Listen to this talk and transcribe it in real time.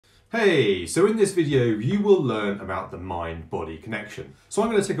Hey, so in this video you will learn about the mind-body connection. So I'm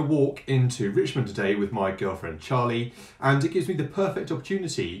going to take a walk into Richmond today with my girlfriend Charlie, and it gives me the perfect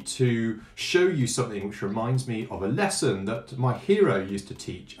opportunity to show you something which reminds me of a lesson that my hero used to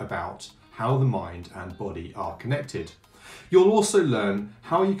teach about how the mind and body are connected. You'll also learn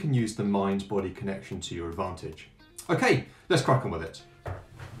how you can use the mind-body connection to your advantage. Okay, let's crack on with it.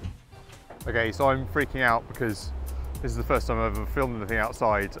 Okay, so I'm freaking out because this is the first time I've ever filmed anything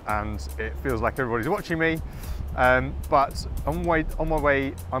outside and it feels like everybody's watching me. But I'm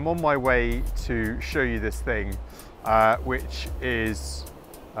on my way to show you this thing, which is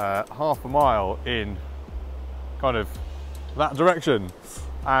half a mile in kind of that direction.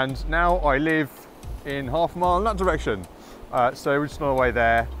 And now I live in half a mile in that direction. So we're just on our way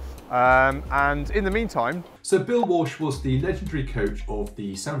there. And in the meantime... So Bill Walsh was the legendary coach of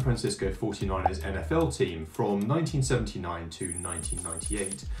the San Francisco 49ers NFL team from 1979 to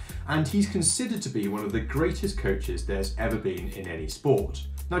 1998. And he's considered to be one of the greatest coaches there's ever been in any sport.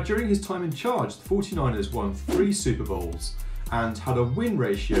 Now, during his time in charge, the 49ers won 3 Super Bowls and had a win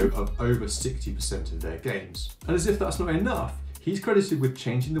ratio of over 60% of their games. And as if that's not enough, he's credited with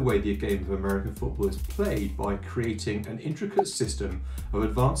changing the way the game of American football is played by creating an intricate system of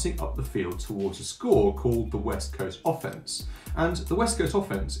advancing up the field towards a score called the West Coast Offense. And the West Coast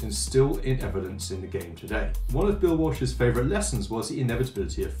Offense is still in evidence in the game today. One of Bill Walsh's favourite lessons was the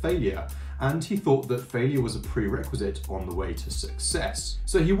inevitability of failure, and he thought that failure was a prerequisite on the way to success.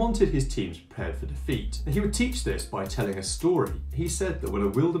 So he wanted his teams prepared for defeat. And he would teach this by telling a story. He said that when a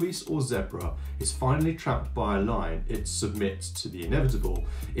wildebeest or zebra is finally trapped by a lion, it submits to the inevitable.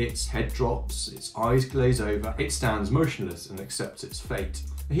 Its head drops, its eyes glaze over, it stands motionless and accepts its fate.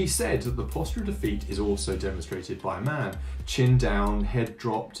 He said that the posture of defeat is also demonstrated by a man, chin down, head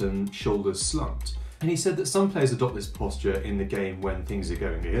dropped and shoulders slumped. And he said that some players adopt this posture in the game when things are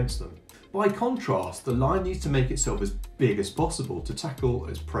going against them. By contrast, the lion needs to make itself as big as possible to tackle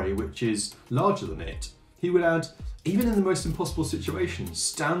its prey which is larger than it. He would add, even in the most impossible situations,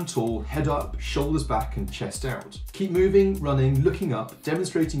 stand tall, head up, shoulders back and chest out. Keep moving, running, looking up,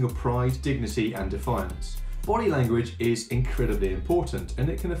 demonstrating your pride, dignity and defiance. Body language is incredibly important and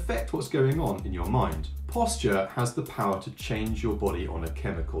it can affect what's going on in your mind. Posture has the power to change your body on a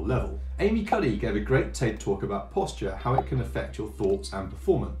chemical level. Amy Cuddy gave a great TED talk about posture, how it can affect your thoughts and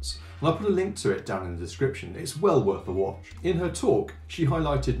performance. And I'll put a link to it down in the description. It's well worth a watch. In her talk, she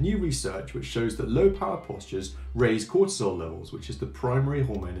highlighted new research which shows that low power postures raise cortisol levels, which is the primary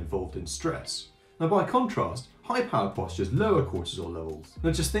hormone involved in stress. Now, by contrast, high power postures lower cortisol levels.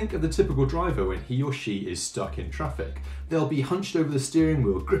 Now just think of the typical driver when he or she is stuck in traffic. They'll be hunched over the steering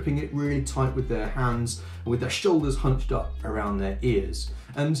wheel, gripping it really tight with their hands, and with their shoulders hunched up around their ears.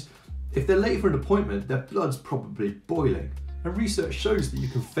 And if they're late for an appointment, their blood's probably boiling. And research shows that you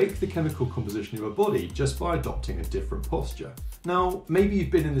can fake the chemical composition of your body just by adopting a different posture. Now, maybe you've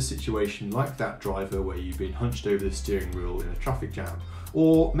been in a situation like that driver where you've been hunched over the steering wheel in a traffic jam,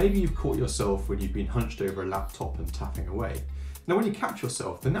 or maybe you've caught yourself when you've been hunched over a laptop and tapping away. Now, when you catch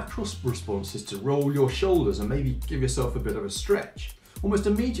yourself, the natural response is to roll your shoulders and maybe give yourself a bit of a stretch. Almost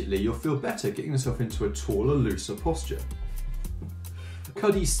immediately, you'll feel better getting yourself into a taller, looser posture.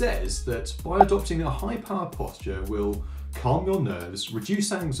 Cuddy says that by adopting a high power posture will calm your nerves,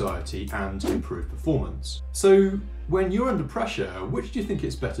 reduce anxiety and improve performance. So when you're under pressure, which do you think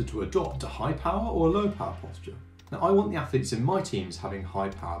it's better to adopt, a high power or a low power posture? Now, I want the athletes in my teams having high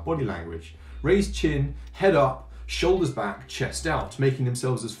power body language. Raised chin, head up, shoulders back, chest out, making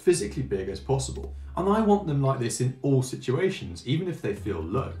themselves as physically big as possible. And I want them like this in all situations, even if they feel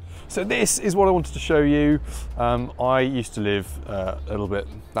low. So this is what I wanted to show you. I used to live a little bit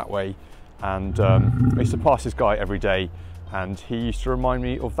that way, and I used to pass this guy every day, and he used to remind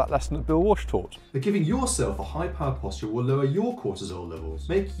me of that lesson that Bill Walsh taught. That giving yourself a high power posture will lower your cortisol levels,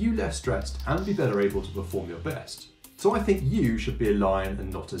 make you less stressed and be better able to perform your best. So I think you should be a lion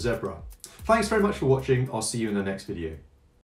and not a zebra. Thanks very much for watching. I'll see you in the next video.